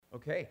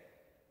Okay.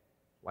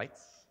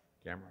 Lights,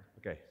 camera.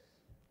 Okay,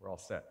 we're all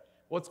set.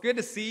 Well, it's good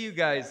to see you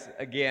guys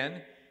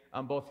again,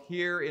 both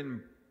here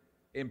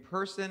in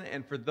person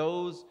and for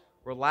those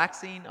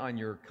relaxing on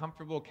your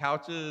comfortable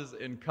couches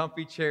and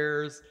comfy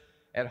chairs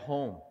at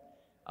home.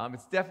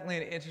 It's definitely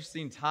an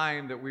interesting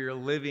time that we are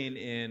living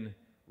in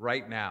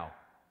right now.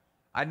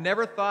 I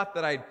never thought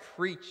that I'd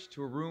preach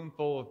to a room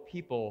full of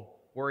people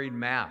wearing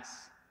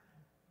masks.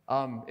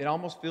 It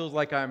almost feels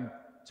like I'm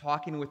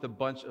talking with a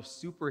bunch of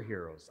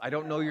superheroes. I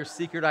don't know your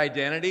secret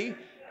identity,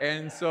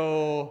 and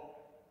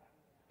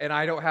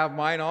I don't have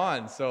mine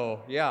on,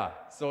 so yeah,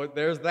 so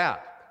there's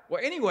that. Well,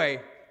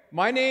 anyway,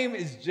 my name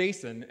is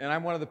Jason, and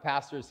I'm one of the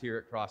pastors here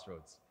at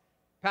Crossroads.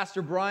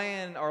 Pastor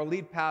Brian, our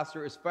lead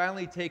pastor, is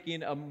finally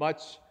taking a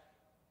much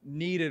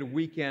needed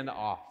weekend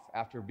off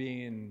after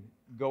being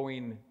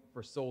going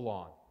for so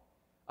long.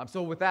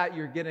 So with that,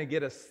 you're going to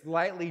get a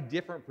slightly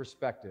different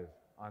perspective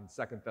on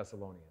 2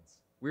 Thessalonians.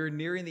 We're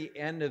nearing the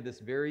end of this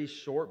very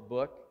short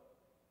book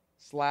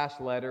 /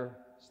 letter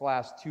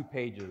 / 2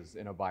 pages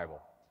in a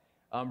Bible.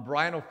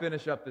 Brian will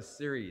finish up this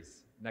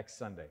series next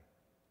Sunday.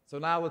 So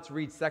now let's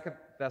read 2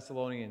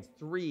 Thessalonians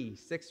 3,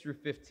 6 through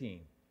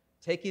 15,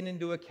 taking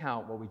into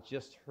account what we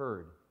just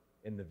heard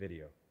in the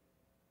video.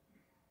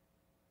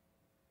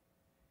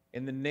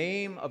 In the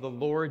name of the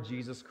Lord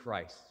Jesus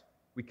Christ,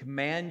 we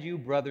command you,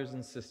 brothers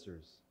and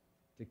sisters,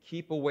 to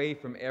keep away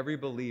from every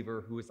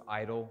believer who is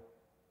idle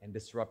and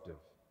disruptive,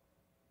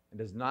 and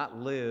does not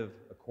live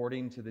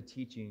according to the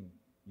teaching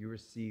you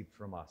received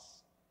from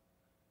us.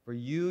 For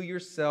you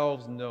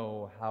yourselves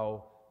know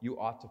how you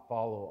ought to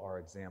follow our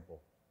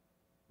example.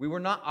 We were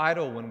not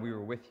idle when we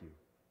were with you,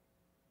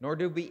 nor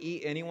did we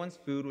eat anyone's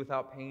food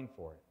without paying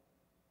for it.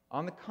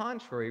 On the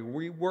contrary,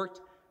 we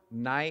worked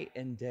night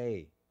and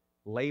day,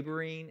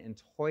 laboring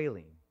and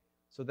toiling,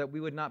 so that we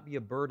would not be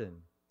a burden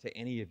to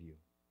any of you.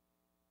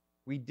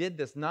 We did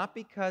this not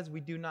because we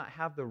do not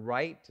have the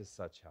right to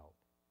such help,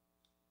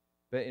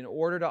 but in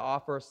order to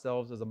offer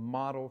ourselves as a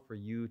model for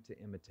you to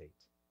imitate.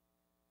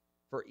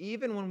 For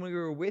even when we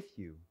were with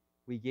you,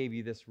 we gave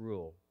you this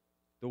rule: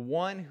 the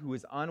one who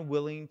is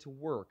unwilling to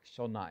work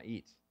shall not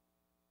eat.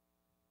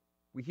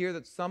 We hear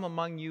that some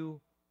among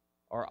you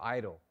are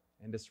idle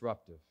and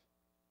disruptive.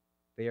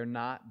 They are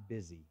not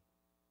busy.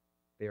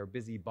 They are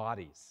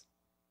busybodies.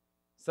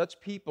 Such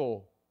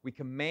people we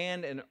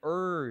command and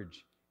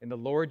urge in the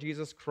Lord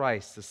Jesus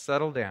Christ to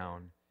settle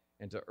down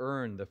and to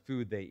earn the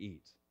food they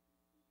eat.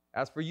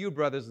 As for you,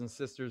 brothers and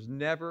sisters,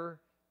 never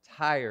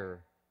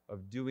tire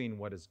of doing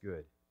what is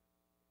good.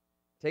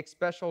 Take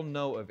special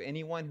note of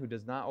anyone who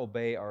does not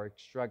obey our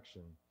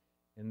instruction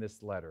in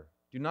this letter.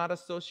 Do not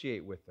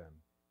associate with them,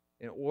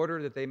 in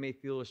order that they may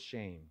feel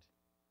ashamed.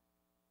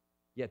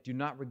 Yet do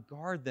not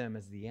regard them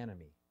as the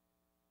enemy,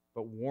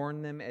 but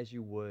warn them as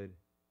you would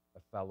a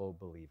fellow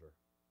believer.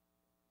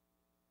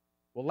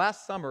 Well,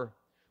 last summer,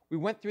 we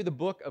went through the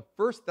book of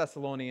 1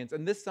 Thessalonians,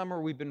 and this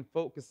summer we've been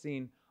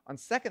focusing on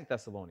 2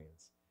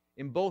 Thessalonians.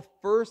 In both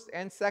 1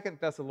 and 2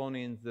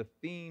 Thessalonians, the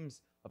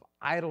themes of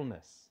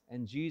idleness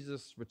and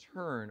Jesus'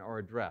 return are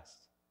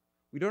addressed.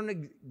 We don't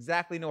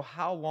exactly know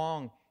how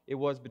long it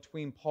was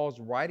between Paul's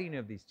writing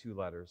of these two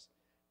letters,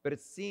 but it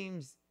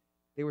seems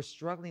they were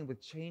struggling with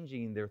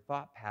changing their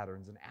thought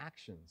patterns and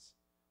actions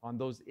on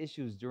those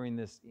issues during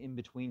this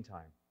in-between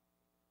time.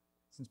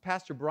 Since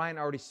Pastor Brian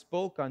already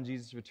spoke on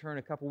Jesus' return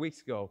a couple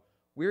weeks ago,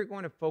 we're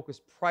going to focus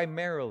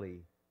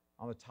primarily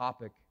on the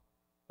topic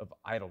of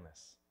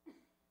idleness.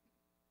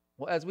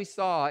 Well, as we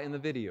saw in the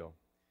video,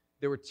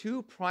 there were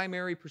two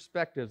primary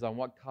perspectives on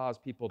what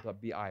caused people to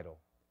be idle.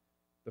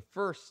 The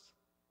first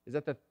is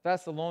that the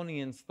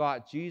Thessalonians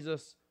thought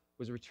Jesus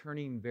was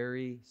returning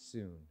very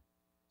soon,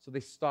 so they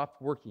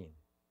stopped working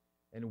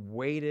and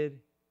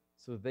waited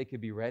so that they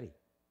could be ready.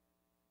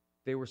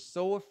 They were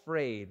so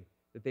afraid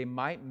that they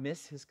might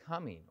miss his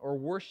coming, or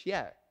worse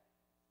yet,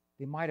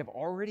 they might have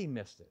already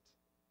missed it.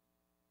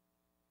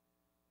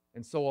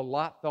 And so a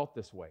lot felt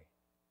this way.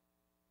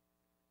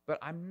 But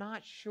I'm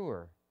not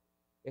sure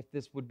if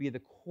this would be the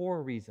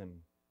core reason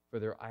for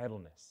their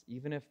idleness,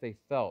 even if they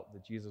felt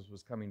that Jesus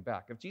was coming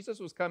back. If Jesus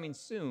was coming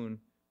soon,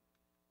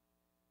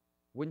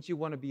 wouldn't you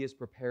want to be as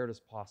prepared as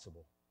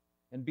possible?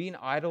 And being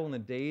idle in the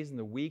days and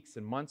the weeks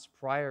and months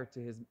prior to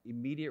his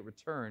immediate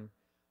return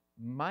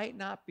might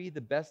not be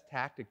the best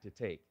tactic to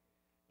take.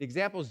 The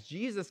examples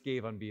Jesus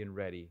gave on being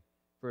ready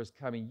for his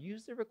coming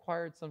usually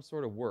required some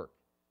sort of work.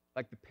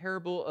 Like the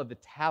parable of the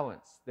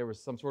talents, there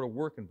was some sort of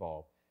work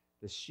involved.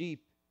 The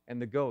sheep and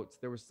the goats,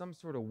 there was some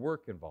sort of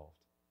work involved.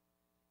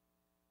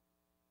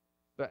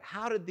 But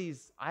how did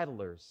these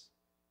idlers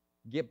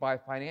get by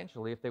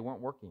financially if they weren't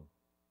working?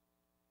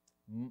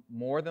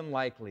 More than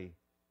likely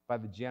by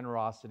the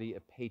generosity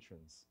of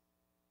patrons,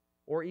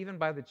 or even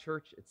by the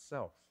church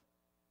itself.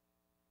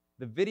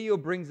 The video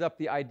brings up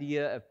the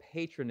idea of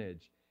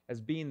patronage as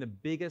being the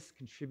biggest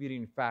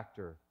contributing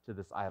factor to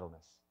this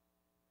idleness.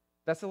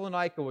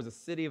 Thessalonica was a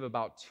city of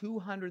about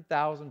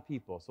 200,000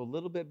 people, so a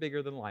little bit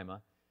bigger than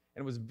Lima,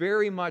 and was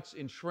very much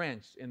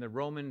entrenched in the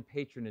Roman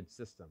patronage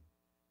system.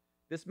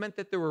 This meant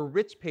that there were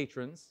rich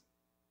patrons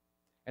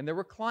And there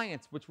were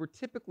clients which were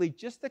typically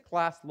just a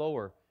class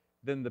lower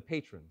than the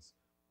patrons.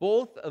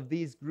 Both of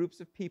these groups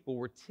of people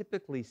were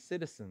typically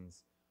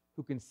citizens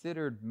who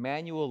considered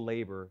manual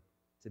labor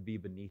to be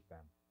beneath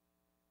them.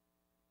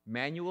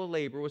 Manual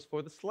labor was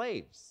for the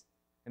slaves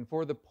and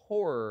for the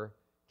poorer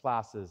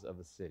classes of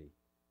the city.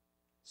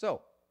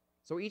 So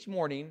each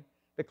morning,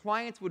 the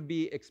clients would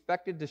be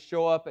expected to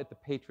show up at the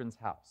patron's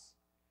house.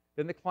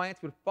 Then the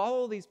clients would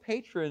follow these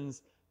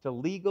patrons to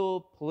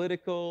legal,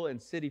 political,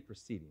 and city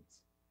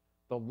proceedings.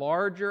 The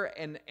larger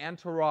an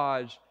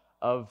entourage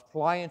of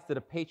clients that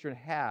a patron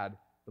had,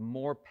 the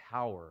more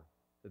power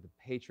that the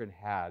patron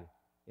had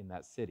in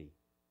that city.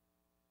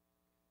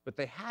 But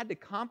they had to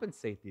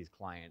compensate these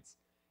clients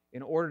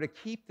in order to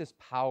keep this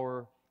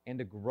power and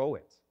to grow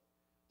it.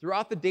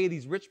 Throughout the day,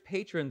 these rich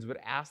patrons would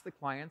ask the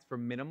clients for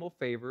minimal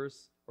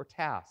favors or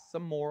tasks,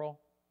 some moral,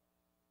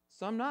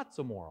 some not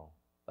so moral.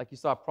 Like you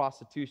saw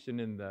prostitution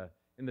in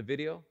the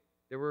video,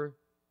 there were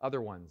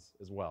other ones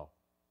as well.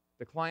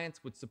 The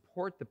clients would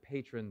support the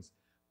patrons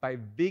by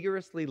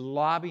vigorously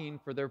lobbying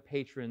for their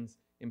patrons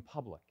in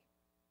public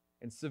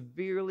and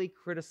severely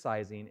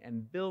criticizing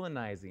and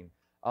villainizing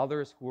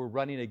others who were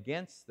running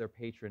against their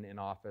patron in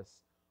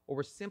office or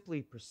were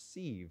simply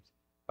perceived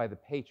by the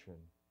patron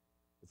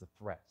as a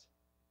threat.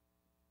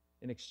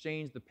 In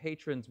exchange, the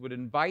patrons would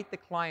invite the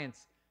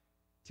clients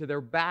to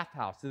their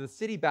bathhouse, to the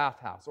city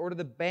bathhouse, or to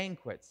the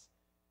banquets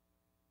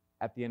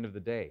at the end of the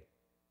day.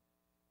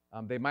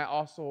 They might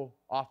also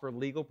offer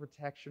legal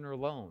protection or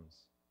loans.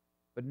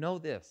 But know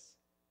this,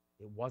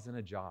 it wasn't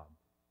a job.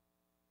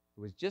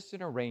 It was just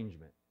an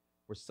arrangement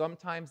where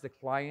sometimes the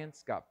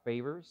clients got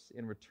favors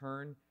in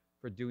return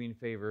for doing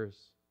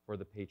favors for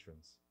the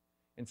patrons.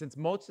 And since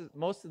most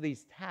of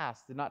these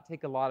tasks did not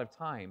take a lot of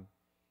time,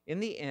 in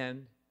the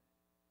end,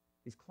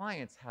 these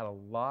clients had a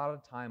lot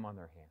of time on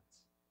their hands.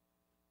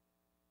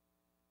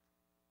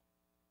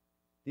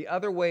 The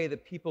other way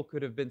that people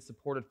could have been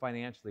supported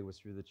financially was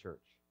through the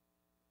church.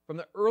 From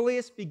the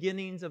earliest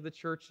beginnings of the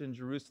church in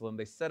Jerusalem,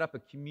 they set up a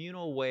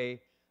communal way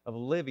of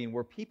living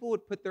where people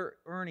would put their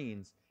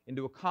earnings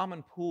into a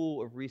common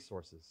pool of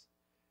resources.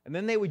 And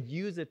then they would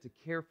use it to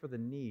care for the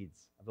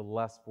needs of the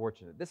less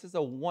fortunate. This is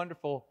a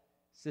wonderful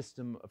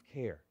system of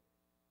care.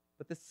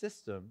 But the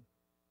system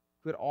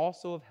could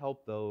also have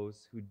helped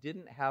those who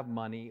didn't have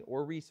money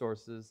or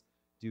resources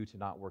due to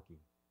not working,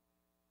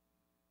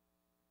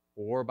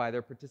 or by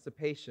their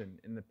participation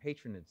in the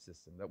patronage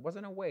system that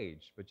wasn't a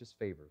wage, but just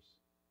favors.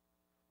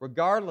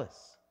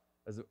 Regardless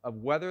of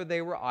whether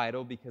they were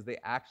idle because they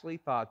actually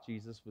thought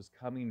Jesus was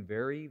coming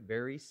very,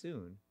 very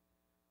soon,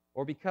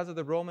 or because of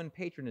the Roman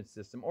patronage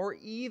system, or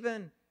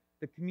even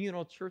the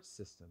communal church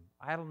system,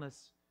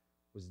 idleness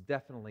was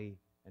definitely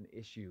an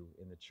issue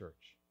in the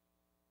church.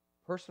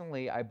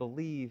 Personally, I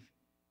believe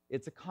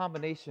it's a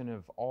combination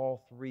of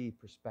all three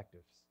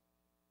perspectives.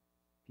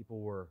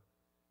 People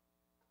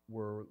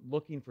were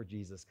looking for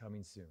Jesus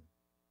coming soon.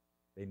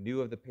 They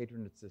knew of the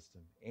patronage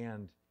system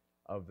and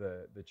of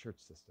the church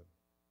system.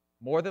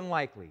 More than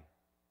likely,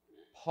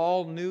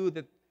 Paul knew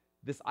that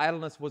this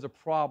idleness was a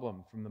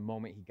problem from the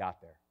moment he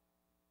got there.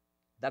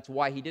 That's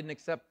why he didn't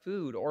accept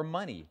food or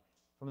money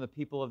from the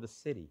people of the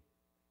city.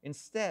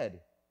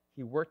 Instead,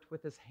 he worked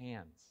with his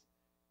hands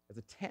as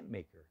a tent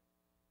maker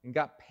and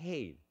got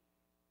paid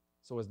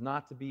so as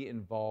not to be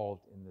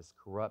involved in this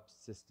corrupt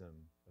system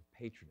of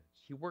patronage.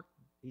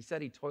 He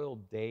said he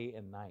toiled day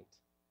and night.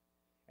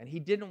 And he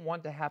didn't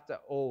want to have to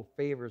owe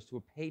favors to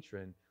a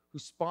patron who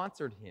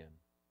sponsored him.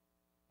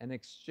 An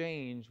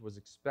exchange was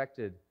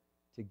expected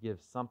to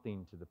give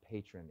something to the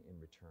patron in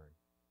return.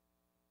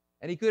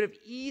 And he could have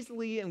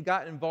easily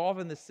gotten involved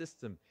in the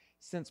system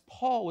since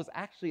Paul was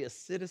actually a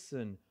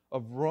citizen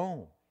of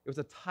Rome. It was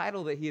a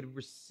title that he had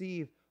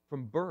received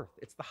from birth.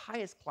 It's the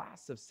highest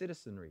class of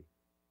citizenry.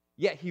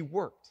 Yet he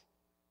worked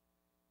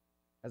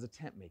as a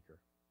tent maker,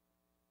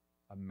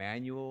 a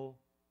manual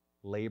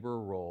labor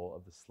role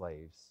of the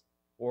slaves,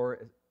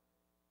 or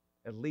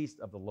at least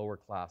of the lower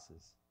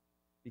classes,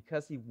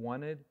 because he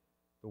wanted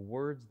the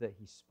words that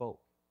he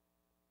spoke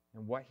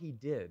and what he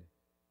did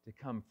to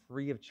come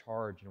free of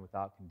charge and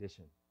without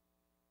condition.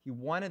 He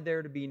wanted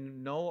there to be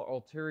no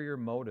ulterior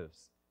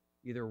motives,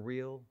 either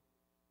real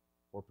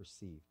or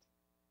perceived.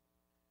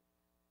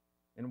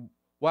 And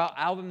while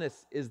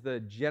idleness is the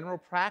general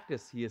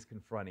practice he is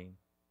confronting,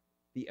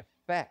 the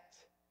effect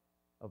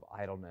of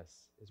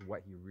idleness is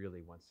what he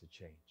really wants to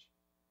change.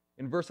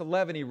 In verse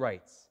 11, he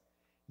writes,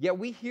 "Yet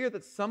we hear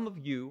that some of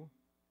you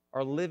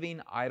are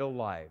living idle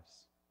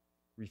lives,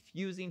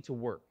 refusing to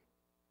work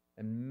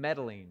and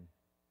meddling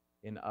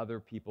in other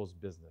people's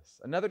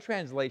business." Another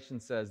translation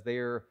says they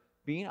are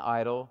being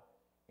idle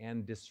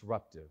and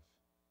disruptive.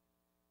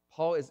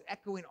 Paul is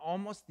echoing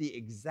almost the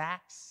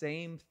exact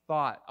same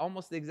thought,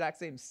 almost the exact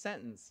same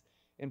sentence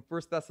in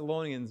 1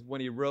 Thessalonians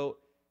when he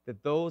wrote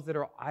that those that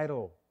are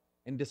idle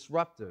and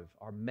disruptive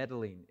are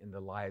meddling in the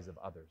lives of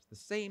others. The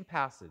same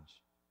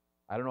passage,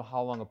 I don't know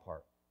how long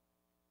apart.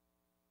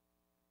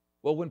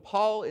 Well, when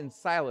Paul and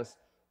Silas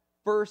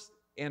first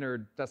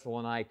entered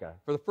Thessalonica,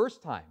 for the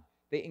first time,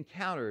 they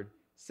encountered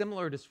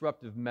similar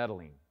disruptive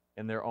meddling.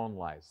 in their own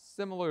lives,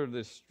 similar to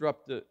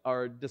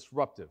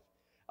disruptive.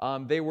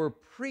 They were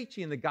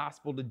preaching the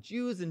gospel to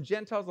Jews and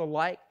Gentiles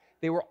alike.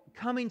 They were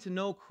coming to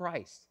know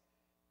Christ.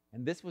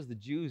 And this was the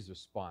Jews'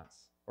 response,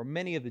 or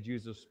many of the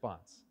Jews'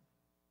 response,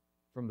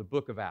 from the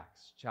book of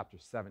Acts, chapter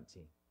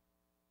 17.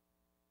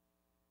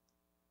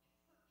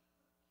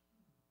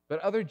 But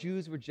other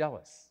Jews were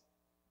jealous.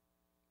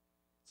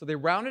 So they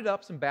rounded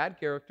up some bad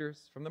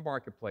characters from the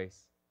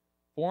marketplace,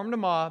 formed a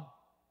mob,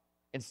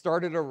 and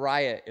started a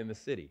riot in the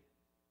city.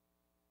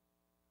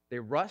 They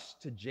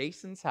rushed to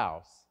Jason's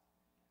house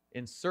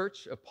in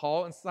search of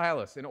Paul and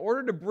Silas in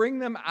order to bring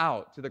them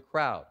out to the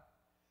crowd.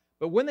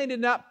 But when they did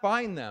not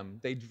find them,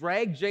 they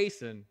dragged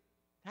Jason.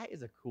 That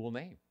is a cool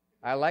name.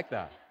 I like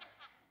that.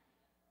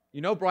 You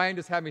know, Brian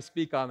just had me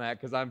speak on that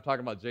because I'm talking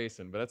about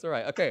Jason, but that's all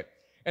right. Okay.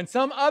 And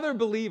some other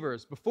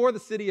believers before the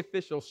city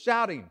officials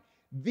shouting,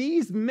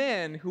 "These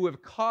men who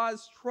have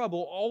caused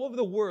trouble all over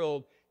the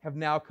world have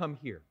now come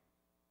here."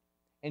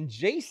 And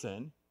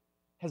Jason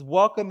has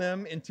welcomed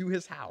them into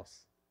his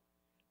house.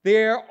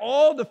 They are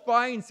all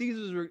defying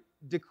Caesar's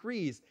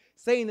decrees,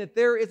 saying that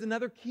there is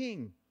another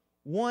king,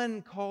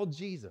 one called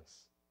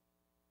Jesus.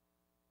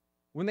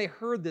 When they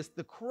heard this,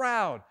 the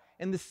crowd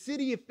and the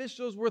city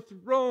officials were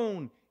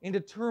thrown into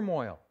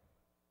turmoil.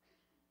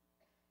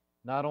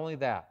 Not only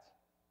that,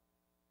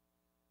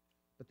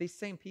 but these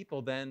same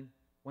people then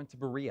went to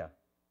Berea,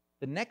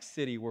 the next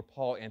city where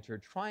Paul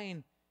entered,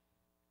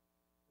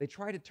 they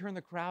tried to turn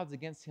the crowds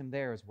against him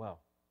there as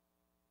well.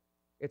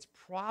 It's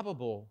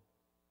probable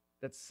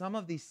that some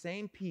of these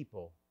same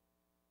people,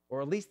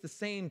 or at least the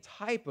same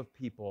type of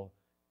people,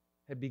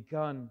 had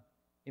begun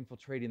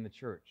infiltrating the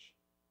church.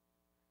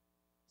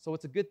 So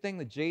it's a good thing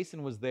that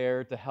Jason was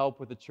there to help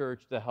with the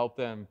church, to help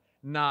them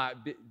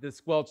to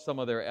squelch some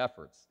of their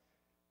efforts.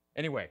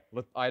 Anyway,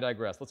 I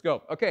digress. Let's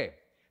go. Okay,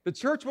 the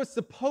church was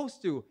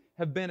supposed to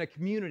have been a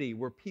community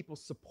where people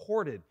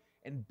supported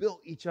and built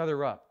each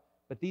other up.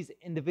 But these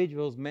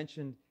individuals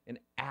mentioned in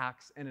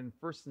Acts and in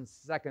 1st and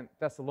 2nd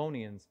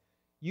Thessalonians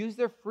use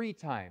their free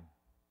time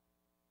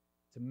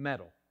to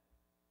meddle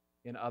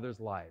in others'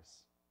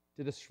 lives,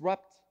 to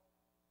disrupt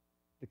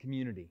the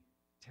community,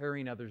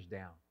 tearing others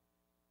down.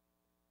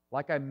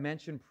 Like I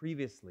mentioned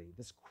previously,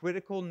 this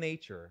critical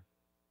nature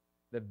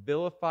that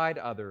vilified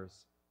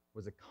others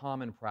was a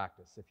common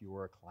practice if you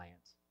were a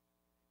client.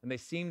 And they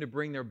seemed to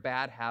bring their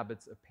bad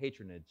habits of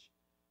patronage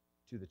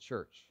to the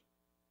church.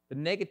 The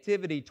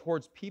negativity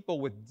towards people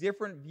with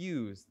different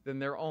views than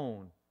their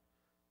own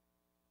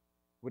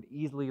would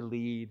easily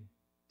lead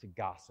to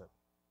gossip,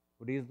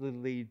 would easily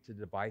lead to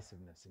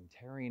divisiveness and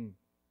tearing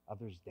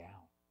others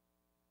down.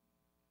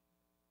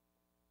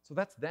 So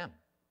that's them.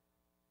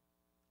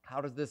 How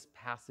does this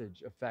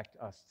passage affect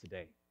us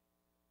today?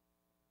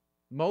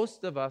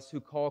 Most of us who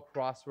call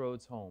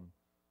Crossroads home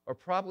are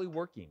probably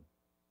working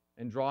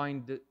and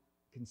drawing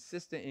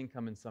consistent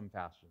income in some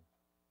fashion.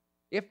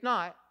 If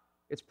not,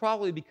 it's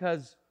probably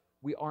because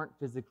we aren't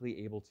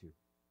physically able to.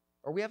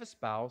 Or we have a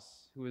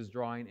spouse who is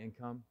drawing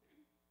income.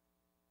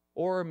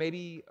 Or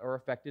maybe are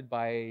affected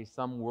by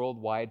some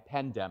worldwide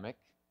pandemic.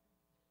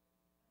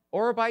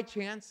 Or by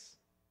chance,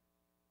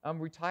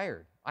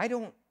 retired. I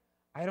don't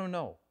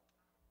know.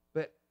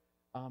 But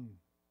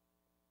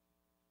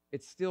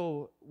it's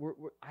still,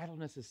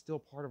 idleness is still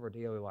part of our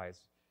daily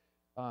lives.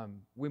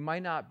 We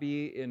might not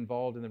be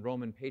involved in the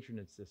Roman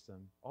patronage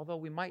system, although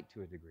we might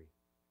to a degree.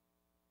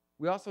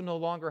 We also no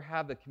longer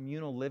have the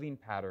communal living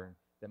pattern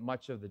that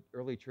much of the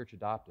early church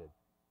adopted,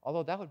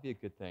 although that would be a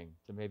good thing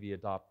to maybe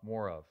adopt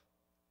more of.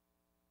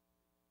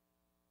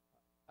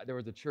 There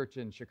was a church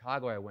in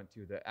Chicago I went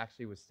to that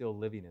actually was still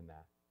living in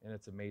that, and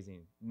it's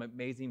amazing,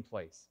 amazing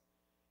place.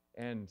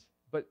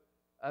 But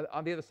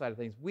on the other side of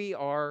things, we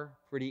are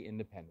pretty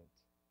independent,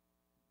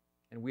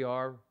 and we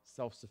are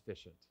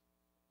self-sufficient.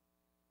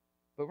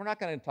 But we're not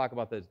going to talk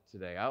about that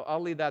today.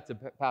 I'll leave that to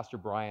Pastor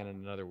Brian in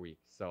another week,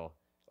 so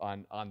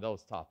on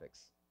those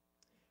topics.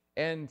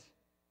 And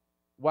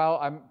while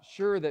I'm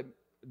sure that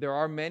there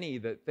are many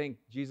that think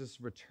Jesus'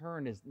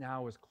 return is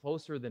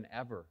closer than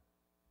ever,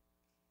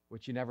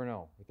 which you never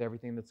know with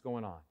everything that's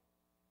going on.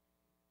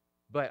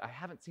 But I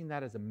haven't seen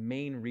that as a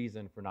main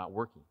reason for not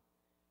working.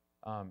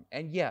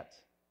 And yet,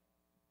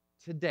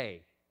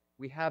 today,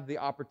 we have the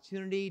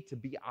opportunity to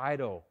be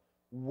idle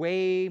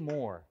way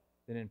more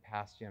than in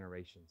past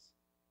generations.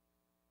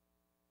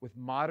 With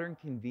modern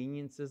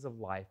conveniences of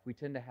life, we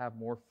tend to have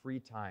more free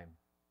time,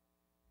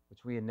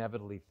 which we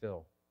inevitably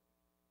fill.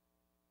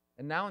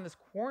 And now in this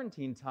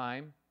quarantine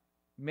time,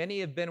 many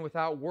have been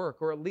without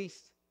work, or at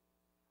least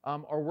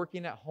are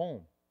working at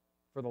home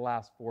for the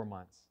last 4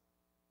 months,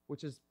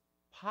 which has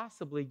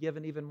possibly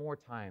given even more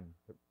time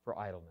for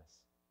idleness.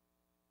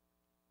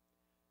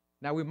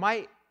 Now,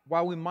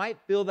 while we might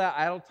fill that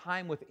idle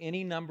time with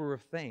any number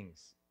of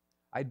things,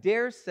 I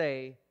dare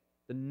say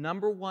the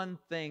number one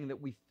thing that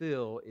we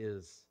fill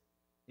is,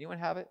 anyone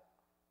have it?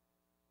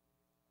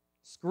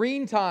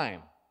 Screen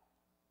time.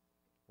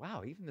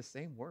 Wow, even the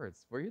same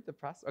words. Were you at the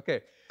process?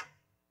 Okay.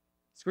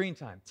 Screen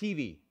time,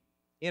 TV,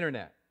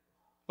 internet,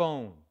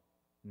 phone,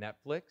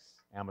 Netflix,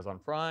 Amazon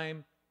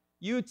Prime,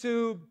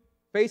 YouTube,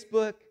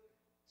 Facebook,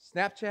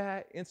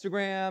 Snapchat,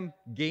 Instagram,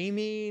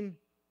 gaming,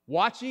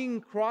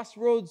 watching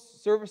Crossroads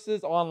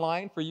services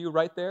online for you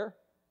right there.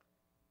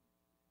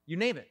 You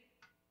name it.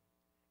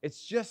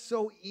 It's just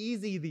so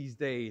easy these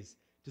days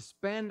to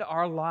spend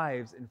our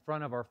lives in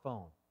front of our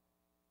phone,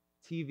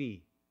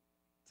 TV,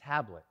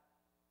 tablet,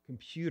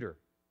 computer.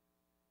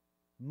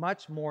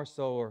 Much more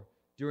so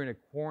during a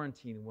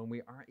quarantine when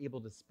we aren't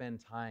able to spend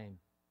time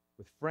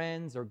with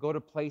friends or go to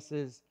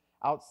places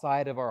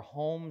outside of our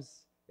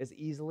homes as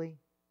easily.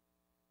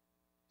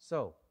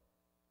 So,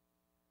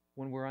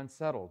 when we're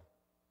unsettled,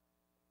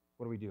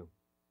 what do?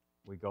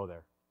 We go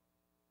there.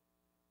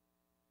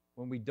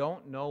 When we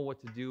don't know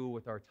what to do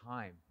with our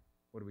time,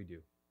 what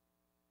do?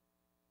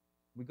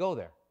 We go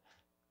there.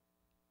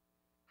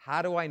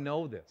 How do I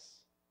know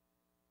this?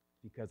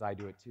 Because I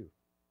do it too.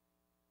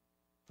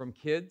 From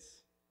kids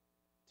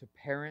to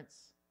parents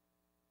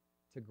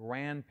to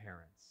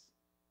grandparents,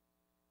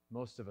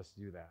 most of us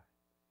do that.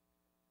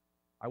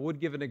 I would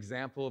give an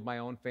example of my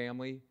own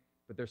family,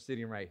 but they're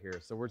sitting right here,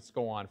 so we'll just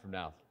go on from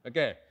now.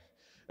 Okay.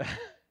 You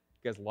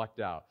guys lucked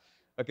out.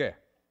 Okay.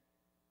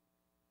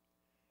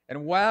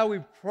 And while we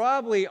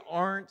probably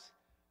aren't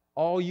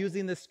all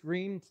using the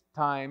screen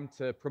time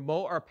to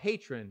promote our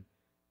patron,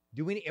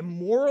 doing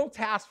immoral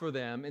tasks for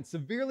them, and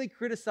severely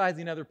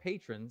criticizing other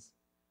patrons,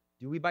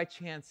 do we by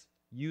chance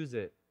use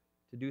it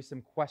to do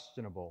some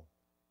questionable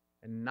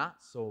and not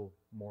so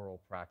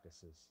moral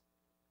practices?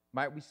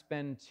 Might we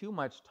spend too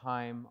much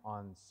time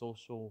on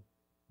social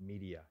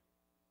media?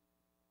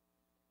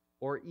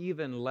 Or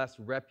even less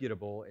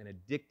reputable and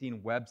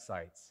addicting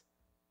websites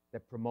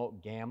that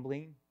promote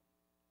gambling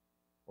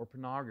or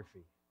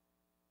pornography?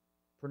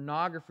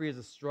 Pornography is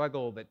a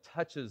struggle that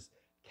touches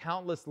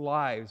countless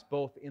lives,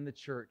 both in the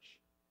church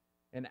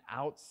and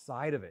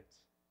outside of it.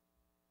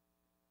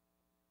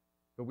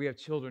 But we have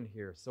children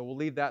here, so we'll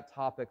leave that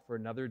topic for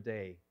another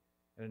day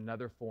and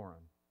another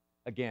forum.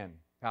 Again,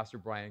 Pastor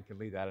Brian can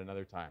lead that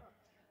another time.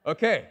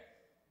 Okay.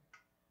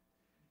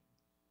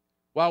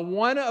 While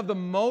one of the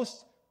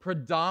most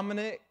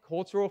predominant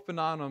cultural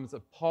phenomena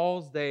of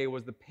Paul's day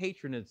was the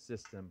patronage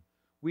system,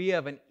 we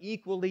have an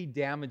equally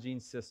damaging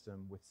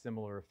system with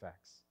similar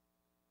effects.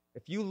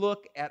 If you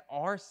look at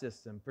our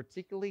system,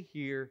 particularly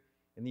here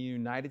in the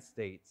United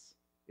States,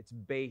 it's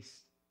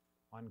based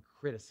on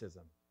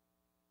criticism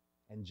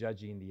and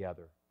judging the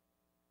other.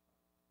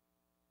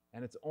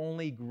 And it's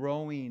only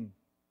growing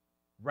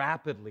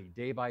rapidly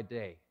day by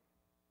day.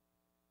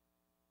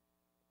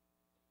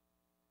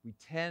 We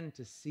tend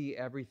to see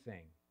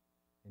everything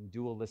in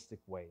dualistic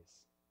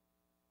ways.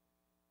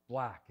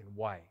 Black and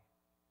white,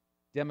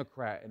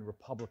 Democrat and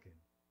Republican,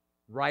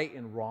 right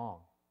and wrong.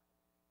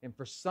 And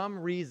for some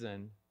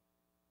reason,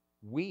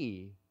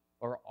 we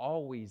are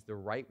always the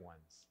right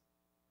ones.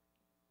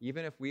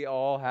 Even if we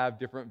all have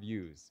different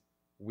views,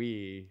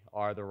 we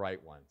are the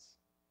right ones.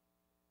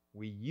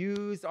 We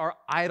use our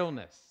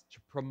idleness to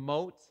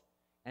promote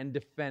and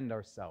defend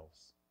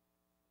ourselves,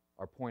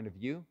 our point of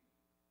view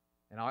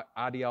and our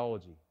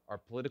ideology, our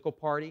political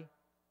party,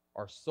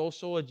 our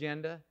social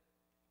agenda,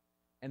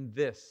 and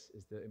this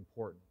is the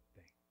important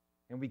thing.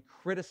 And we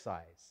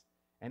criticize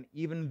and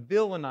even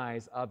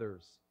villainize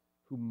others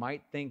who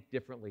might think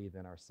differently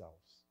than ourselves.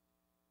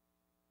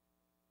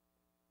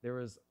 There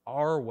is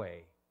our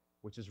way,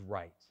 which is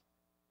right,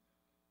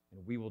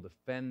 and we will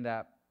defend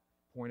that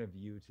point of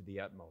view to the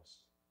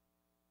utmost.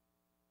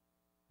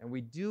 And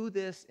we do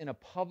this in a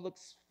public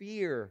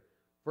sphere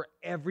for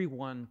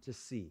everyone to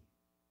see.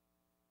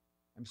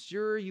 I'm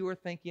sure you are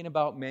thinking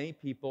about many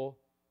people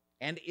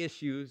and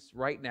issues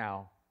right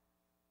now,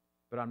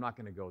 but I'm not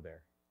going to go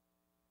there.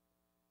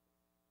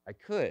 I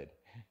could,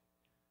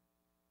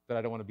 but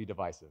I don't want to be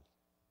divisive.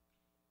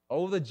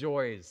 Oh, the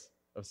joys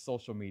of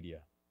social media.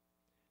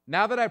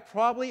 Now that I've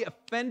probably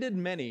offended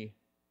many,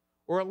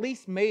 or at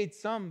least made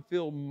some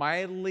feel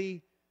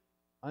mildly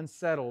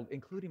unsettled,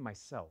 including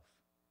myself,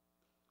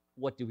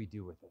 what do we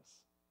do with this?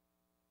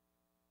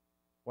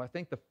 Well, I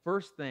think the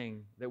first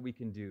thing that we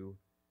can do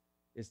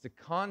is to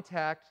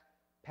contact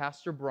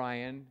Pastor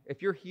Brian.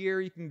 If you're here,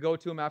 you can go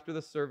to him after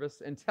the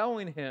service and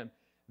telling him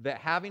that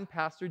having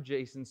Pastor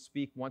Jason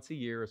speak once a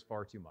year is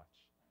far too much.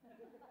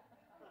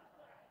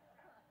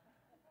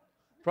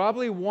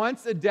 Probably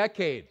once a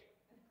decade,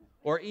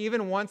 or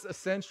even once a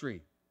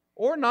century,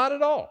 or not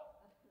at all.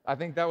 I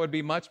think that would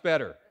be much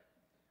better.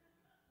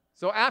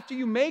 So after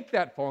you make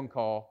that phone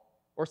call,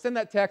 or send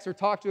that text, or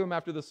talk to him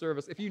after the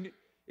service, if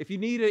you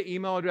need an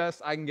email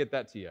address, I can get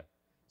that to you.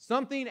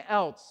 Something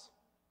else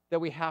that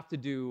we have to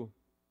do,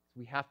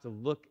 we have to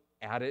look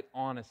at it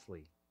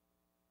honestly.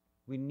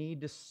 We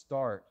need to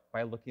start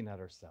by looking at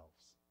ourselves.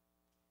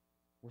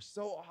 We're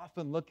so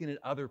often looking at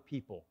other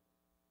people,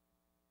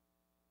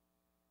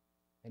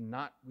 and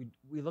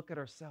we look at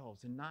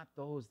ourselves and not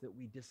those that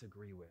we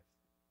disagree with.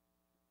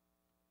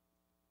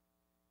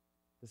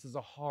 This is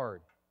a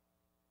hard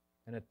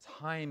and a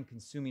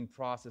time-consuming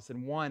process,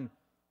 and one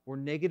where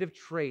negative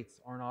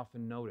traits aren't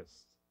often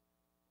noticed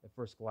at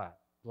first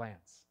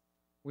glance.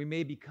 We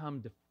may become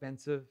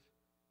defensive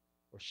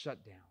or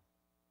shut down.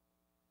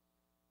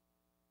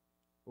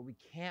 but we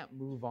can't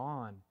move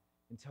on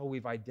until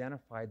we've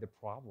identified the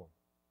problem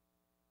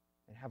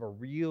and have a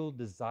real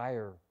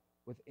desire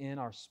within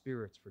our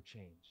spirits for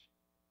change.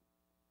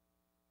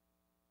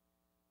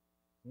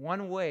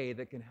 One way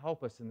that can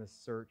help us in this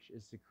search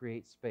is to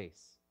create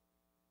space.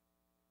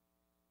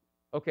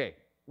 Okay,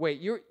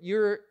 wait,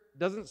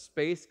 doesn't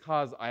space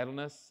cause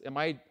idleness?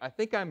 I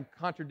think I'm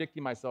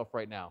contradicting myself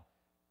right now.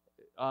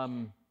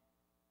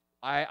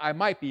 I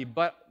might be,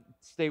 but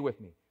stay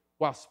with me.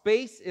 While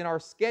space in our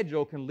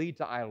schedule can lead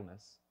to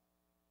idleness,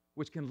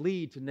 which can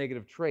lead to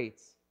negative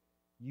traits,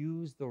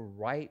 used the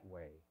right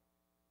way,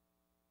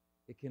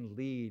 it can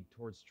lead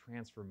towards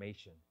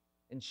transformation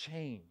and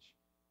change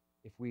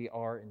if we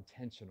are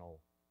intentional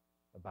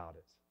about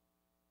it.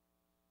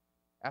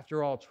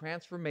 After all,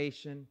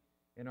 transformation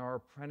in our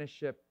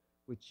apprenticeship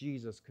with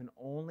Jesus can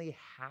only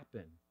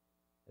happen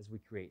as we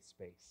create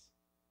space.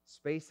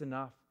 Space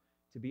enough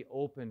to be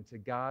open to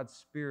God's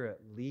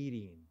Spirit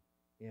leading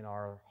in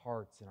our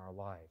hearts and our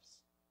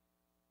lives.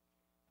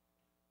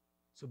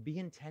 So be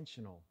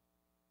intentional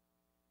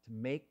to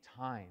make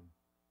time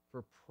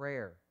for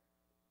prayer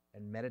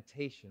and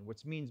meditation,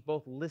 which means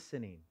both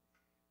listening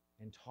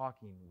and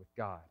talking with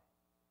God.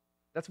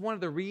 That's one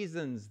of the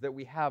reasons that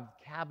we have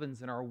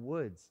cabins in our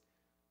woods,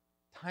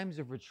 times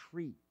of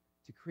retreat,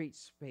 to create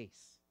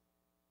space,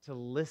 to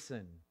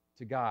listen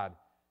to God.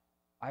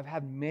 I've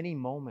had many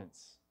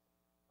moments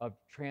of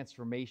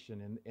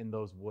transformation in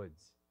those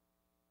woods.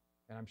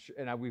 And I'm sure,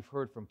 we've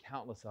heard from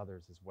countless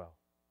others as well.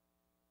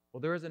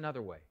 Well, there is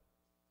another way.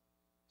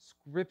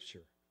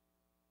 Scripture.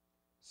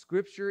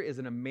 Scripture is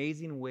an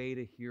amazing way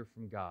to hear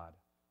from God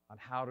on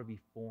how to be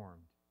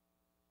formed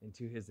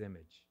into His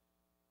image.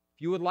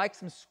 If you would like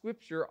some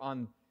scripture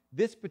on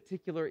this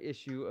particular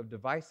issue of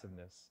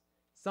divisiveness,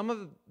 some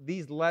of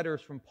these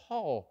letters from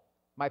Paul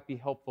might be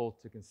helpful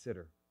to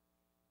consider.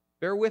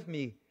 Bear with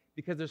me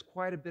because there's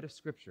quite a bit of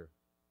scripture.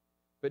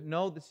 But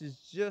no, this is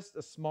just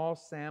a small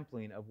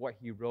sampling of what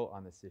he wrote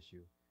on this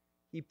issue.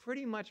 He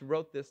pretty much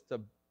wrote this to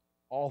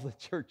all the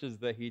churches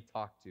that he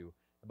talked to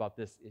about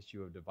this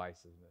issue of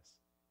divisiveness.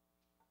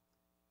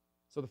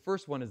 So the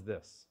first one is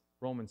this,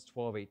 Romans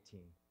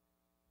 12:18.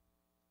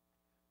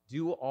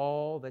 Do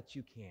all that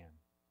you can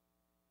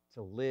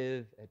to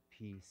live at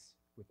peace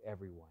with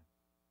everyone.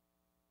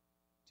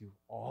 Do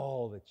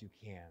all that you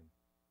can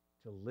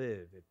to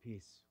live at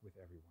peace with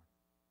everyone.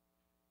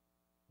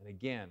 And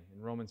again,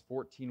 in Romans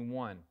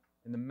 14:1,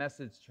 in the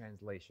Message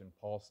translation,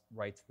 Paul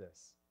writes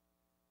this: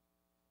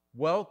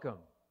 welcome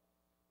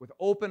with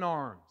open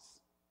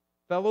arms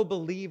fellow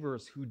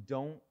believers who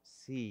don't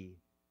see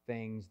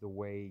things the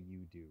way you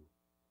do.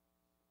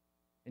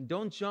 And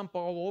don't jump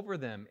all over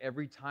them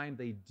every time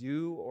they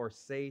do or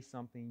say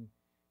something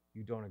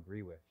you don't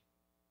agree with.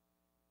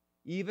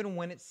 Even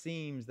when it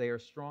seems they are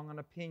strong on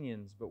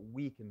opinions but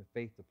weak in the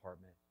faith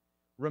department,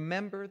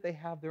 remember they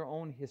have their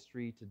own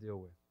history to deal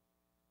with.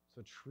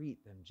 So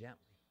treat them gently.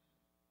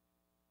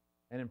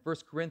 And in 1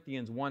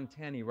 Corinthians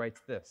 1:10, he writes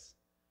this: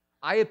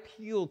 I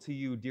appeal to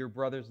you, dear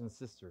brothers and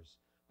sisters,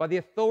 by the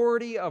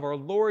authority of our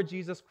Lord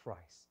Jesus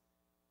Christ,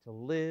 to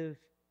live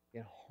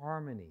in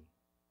harmony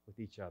with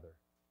each other.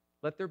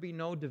 Let there be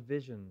no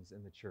divisions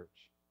in the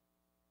church.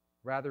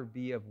 Rather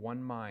be of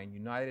one mind,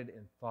 united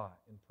in thought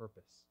and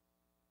purpose.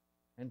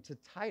 And to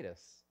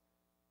Titus,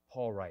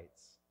 Paul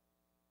writes,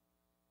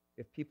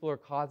 if people are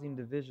causing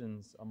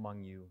divisions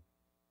among you,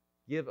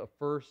 give a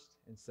first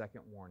and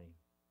second warning.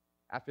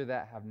 After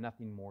that, have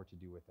nothing more to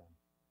do with them.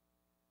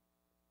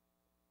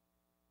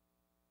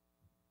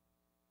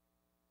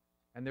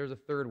 And there's a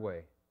third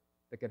way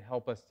that can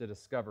help us to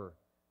discover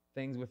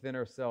things within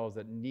ourselves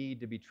that need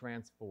to be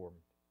transformed,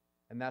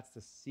 and that's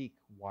to seek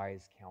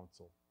wise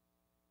counsel.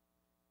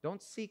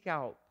 Don't seek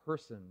out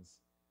persons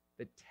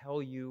that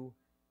tell you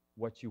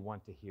what you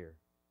want to hear.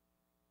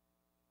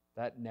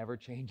 That never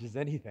changes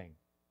anything.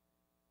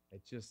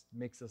 It just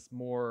makes us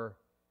more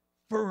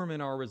firm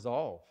in our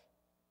resolve.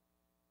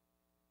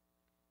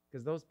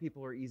 Because those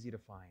people are easy to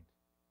find.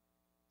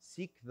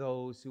 Seek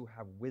those who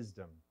have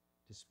wisdom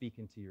to speak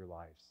into your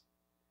lives.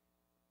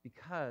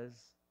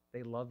 Because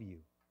they love you.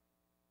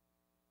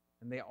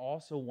 And they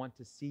also want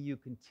to see you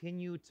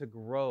continue to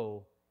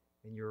grow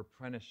in your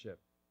apprenticeship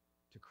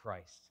to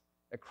Christ.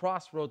 At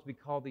Crossroads, we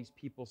call these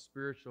people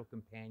spiritual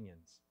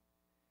companions.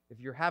 If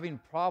you're having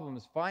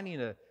problems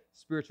finding a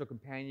spiritual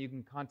companion, you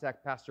can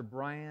contact Pastor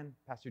Brian,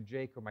 Pastor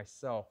Jake, or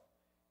myself,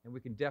 and we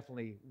can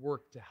definitely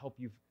work to help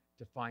you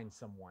to find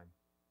someone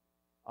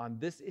on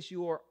this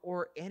issue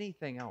or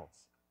anything else.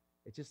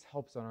 It just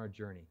helps on our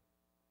journey.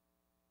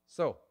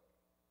 So,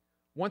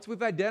 once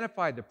we've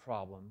identified the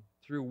problem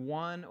through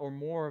one or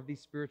more of these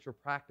spiritual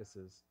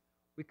practices,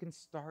 we can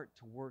start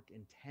to work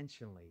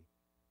intentionally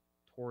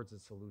towards a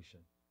solution.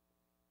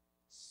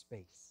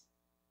 Space,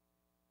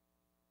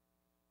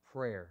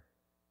 prayer,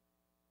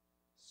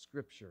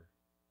 scripture,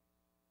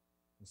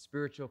 and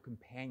spiritual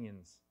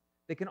companions.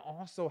 They can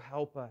also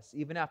help us,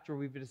 even after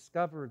we've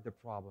discovered the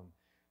problem,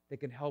 they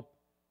can help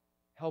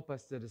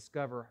us to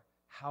discover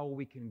how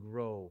we can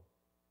grow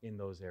in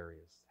those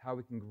areas, how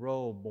we can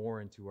grow more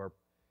into our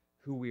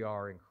who we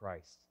are in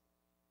Christ.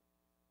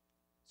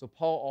 So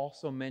Paul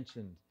also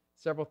mentioned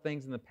several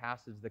things in the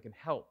passage that can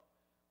help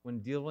when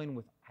dealing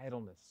with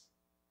idleness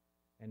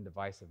and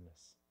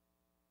divisiveness.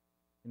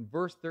 In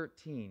verse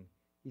 13,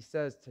 he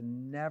says to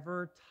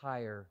never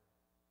tire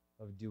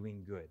of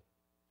doing good.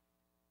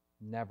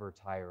 Never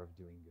tire of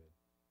doing good.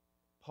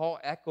 Paul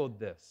echoed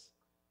this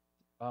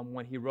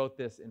when he wrote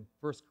this in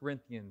 1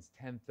 Corinthians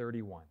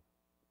 10:31.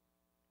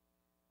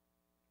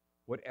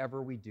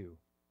 Whatever we do,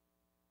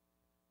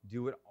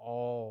 do it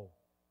all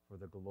for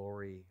the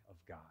glory of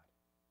God.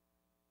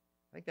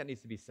 I think that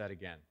needs to be said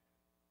again.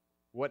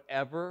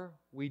 Whatever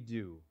we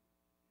do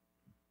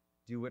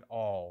it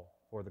all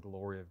for the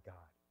glory of God.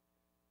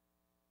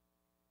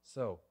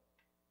 So,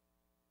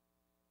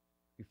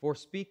 before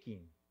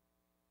speaking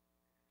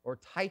or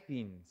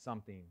typing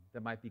something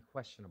that might be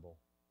questionable,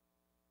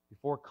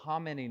 before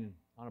commenting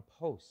on a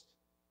post,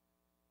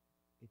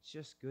 it's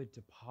just good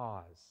to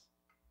pause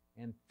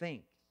and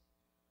think,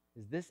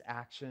 is this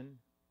action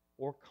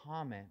or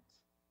comment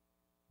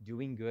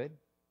doing good?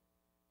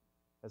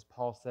 As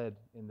Paul said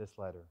in this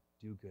letter,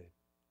 do good.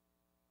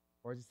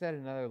 Or as he said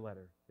in another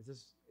letter,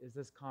 is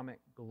this comment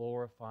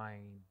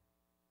glorifying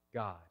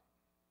God?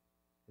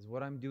 Is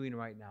what I'm doing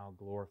right now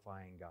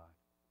glorifying God?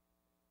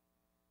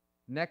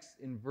 Next,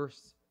 in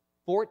verse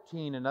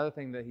 14, another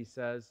thing that he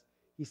said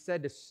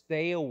to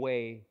stay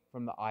away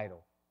from the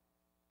idol.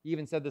 He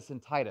even said this in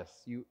Titus.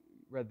 You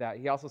read that.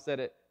 He also said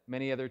it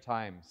many other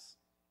times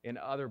in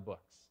other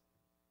books.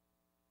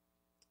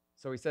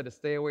 So he said to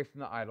stay away from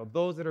the idol,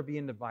 those that are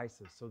being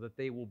divisive, so that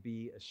they will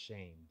be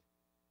ashamed.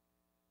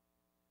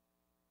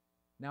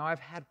 Now, I've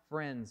had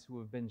friends who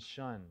have been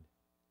shunned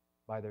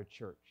by their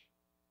church,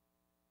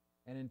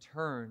 and in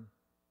turn,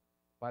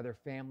 by their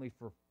family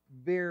for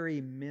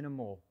very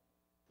minimal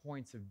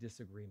points of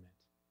disagreement.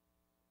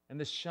 And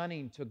the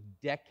shunning took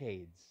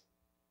decades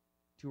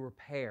to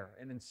repair,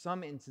 and in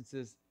some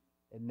instances,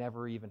 it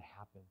never even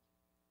happened.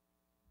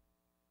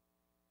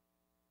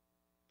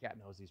 Kat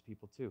knows these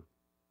people too.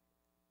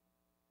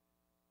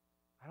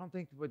 I don't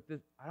think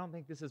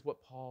this is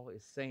what Paul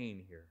is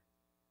saying here.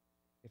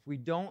 If we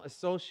don't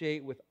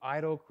associate with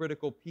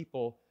idol-critical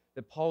people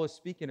that Paul is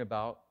speaking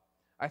about,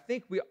 I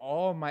think we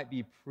all might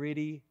be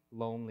pretty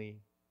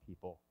lonely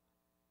people.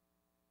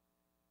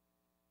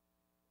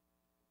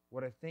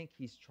 What I think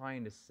he's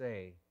trying to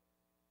say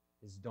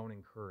is don't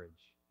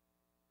encourage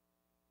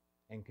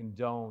and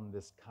condone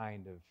this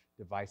kind of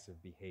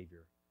divisive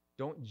behavior.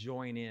 Don't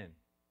join in.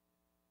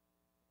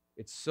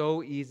 It's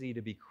so easy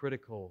to be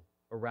critical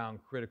around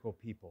critical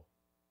people.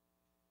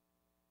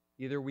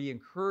 Either we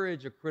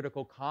encourage a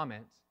critical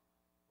comment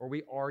or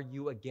we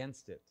argue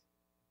against it.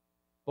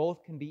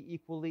 Both can be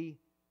equally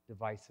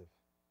divisive.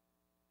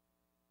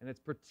 And it's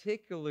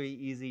particularly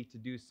easy to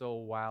do so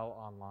while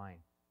online.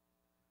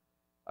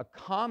 A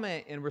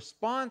comment in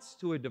response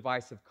to a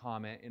divisive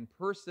comment in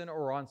person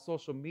or on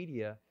social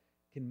media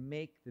can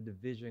make the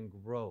division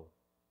grow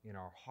in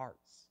our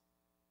hearts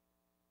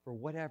for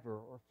whatever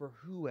or for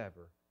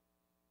whoever,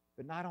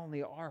 but not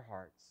only our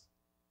hearts.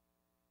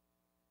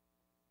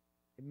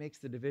 It makes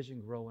the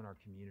division grow in our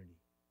community.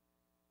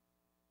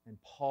 And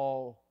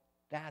Paul,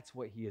 that's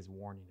what he is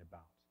warning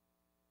about.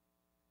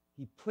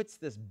 He puts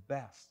this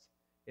best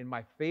in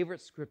my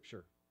favorite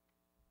scripture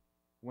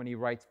when he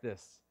writes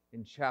this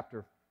in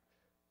chapter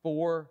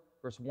 4,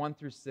 verse 1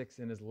 through 6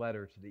 in his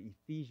letter to the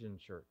Ephesian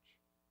church.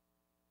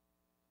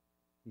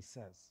 He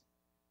says,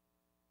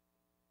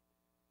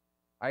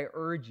 I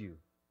urge you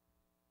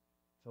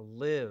to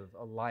live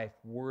a life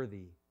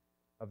worthy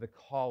of the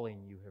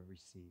calling you have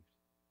received.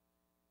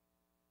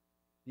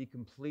 Be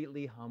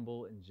completely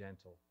humble and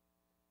gentle.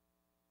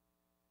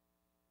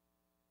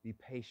 Be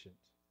patient,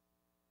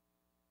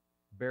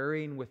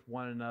 bearing with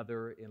one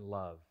another in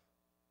love.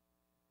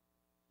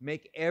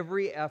 Make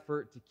every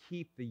effort to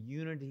keep the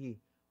unity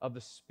of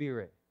the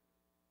Spirit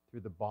through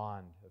the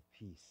bond of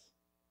peace.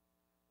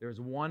 There's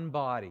one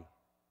body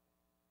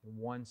and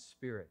one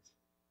Spirit,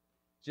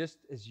 just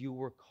as you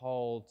were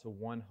called to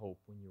one hope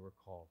when you were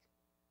called.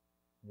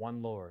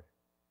 One Lord,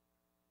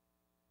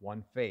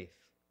 one faith,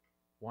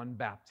 one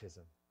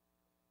baptism,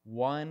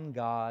 one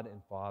God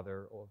and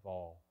Father of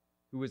all,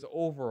 who is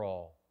over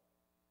all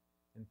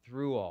and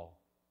through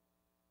all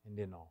and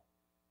in all.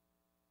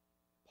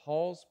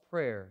 Paul's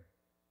prayer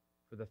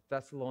for the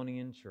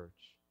Thessalonian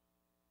church,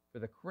 for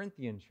the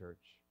Corinthian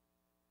church,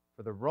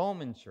 for the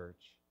Roman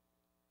church,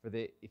 for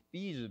the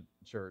Ephesian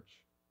church,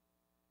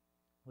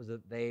 was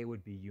that they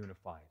would be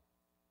unified,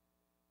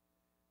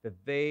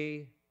 that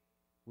they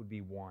would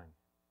be one.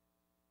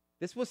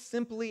 This was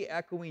simply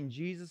echoing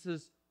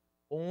Jesus'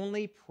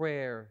 only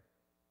prayer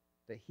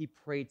that he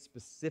prayed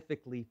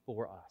specifically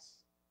for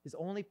us. His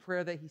only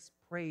prayer that he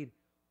prayed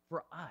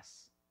for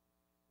us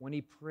when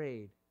he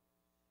prayed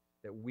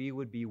that we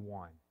would be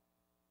one,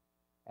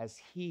 as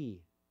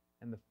he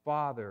and the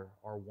Father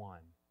are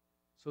one,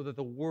 so that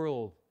the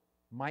world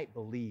might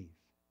believe.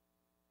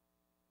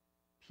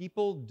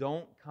 People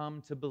don't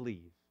come to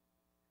believe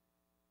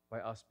by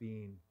us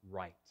being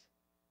right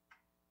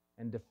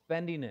and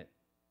defending it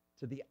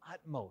to the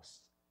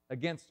utmost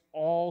against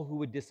all who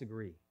would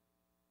disagree.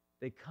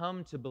 They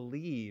come to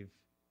believe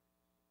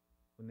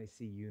when they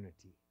see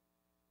unity.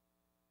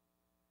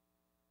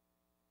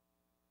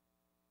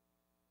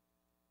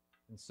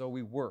 And so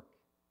we work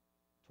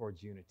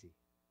towards unity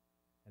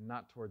and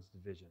not towards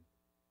division.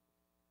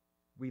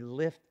 We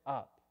lift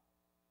up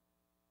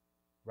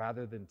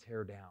rather than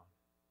tear down.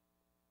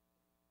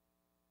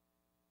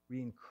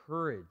 We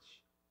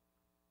encourage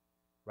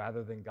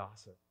rather than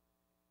gossip.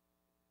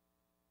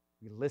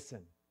 We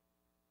listen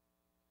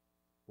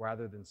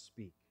rather than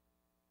speak.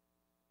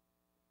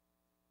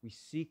 We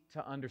seek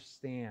to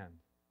understand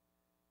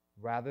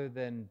rather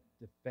than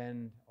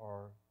defend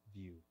our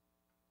view.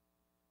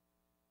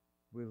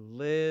 We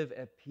live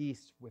at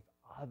peace with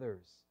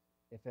others,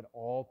 if at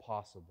all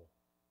possible.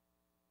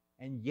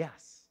 And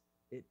yes,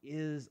 it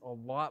is a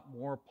lot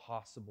more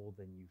possible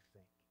than you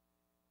think.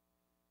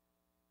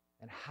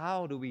 And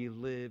how do we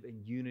live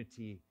in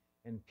unity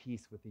and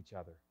peace with each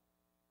other?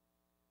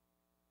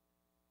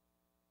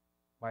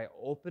 By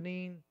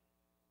opening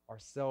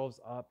ourselves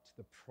up to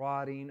the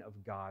prodding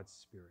of God's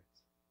Spirit,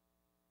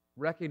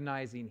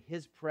 recognizing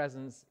His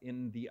presence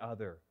in the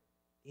other,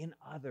 in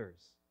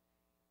others,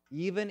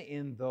 even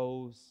in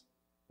those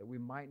that we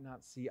might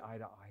not see eye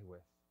to eye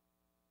with.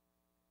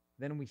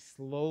 Then we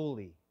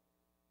slowly,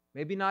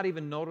 maybe not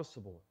even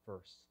noticeable at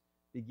first,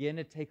 begin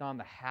to take on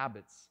the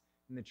habits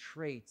and the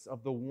traits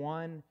of the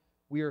one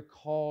we are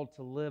called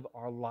to live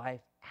our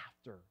life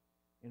after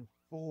and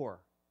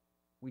for.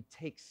 We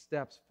take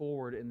steps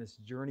forward in this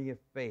journey of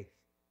faith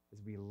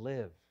as we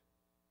live,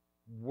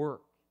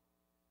 work,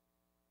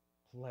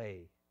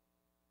 play,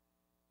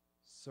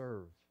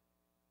 serve,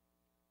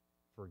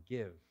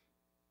 forgive,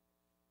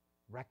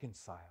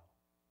 reconcile,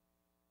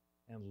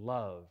 and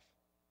love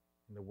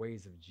in the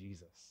ways of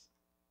Jesus.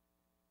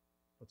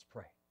 Let's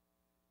pray.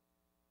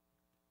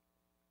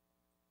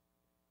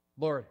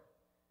 Lord,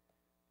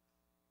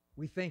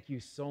 we thank you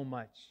so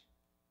much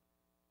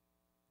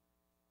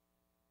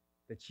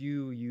that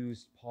you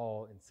used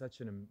Paul in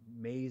such an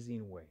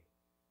amazing way,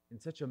 in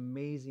such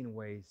amazing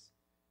ways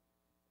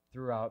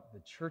throughout the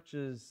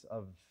churches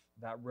of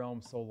that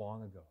realm so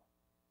long ago.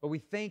 But we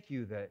thank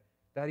you that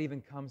that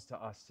even comes to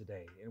us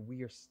today, and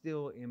we are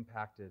still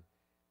impacted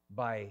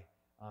by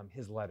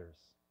his letters,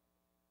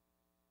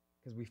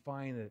 because we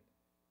find that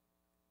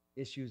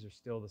issues are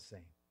still the same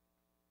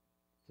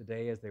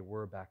today as they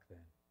were back then.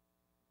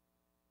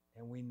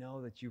 And we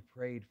know that you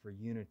prayed for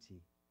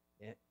unity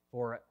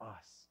for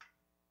us.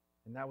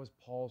 And that was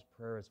Paul's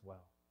prayer as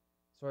well.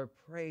 So I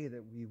pray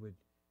that we would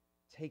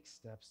take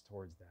steps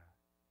towards that.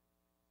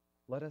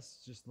 Let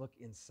us just look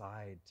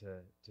inside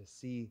to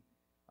see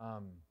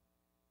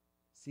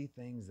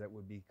things that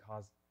would be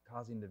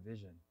causing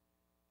division.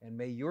 And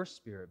may your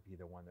Spirit be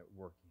the one that's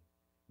working,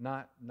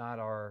 not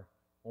our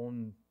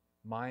own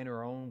mind or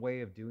our own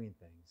way of doing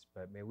things,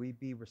 but may we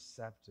be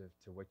receptive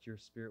to what your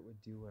Spirit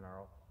would do in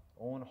our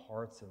own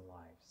hearts and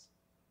lives.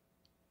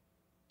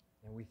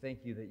 And we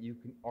thank you that you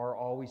are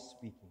always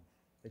speaking,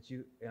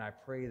 and I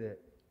pray that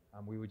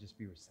we would just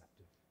be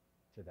receptive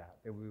to that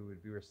we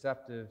would be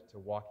receptive to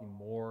walking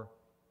more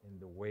in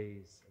the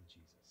ways of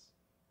Jesus.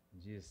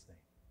 In Jesus'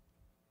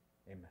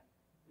 name, amen.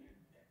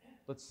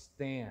 Let's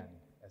stand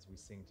as we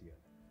sing together.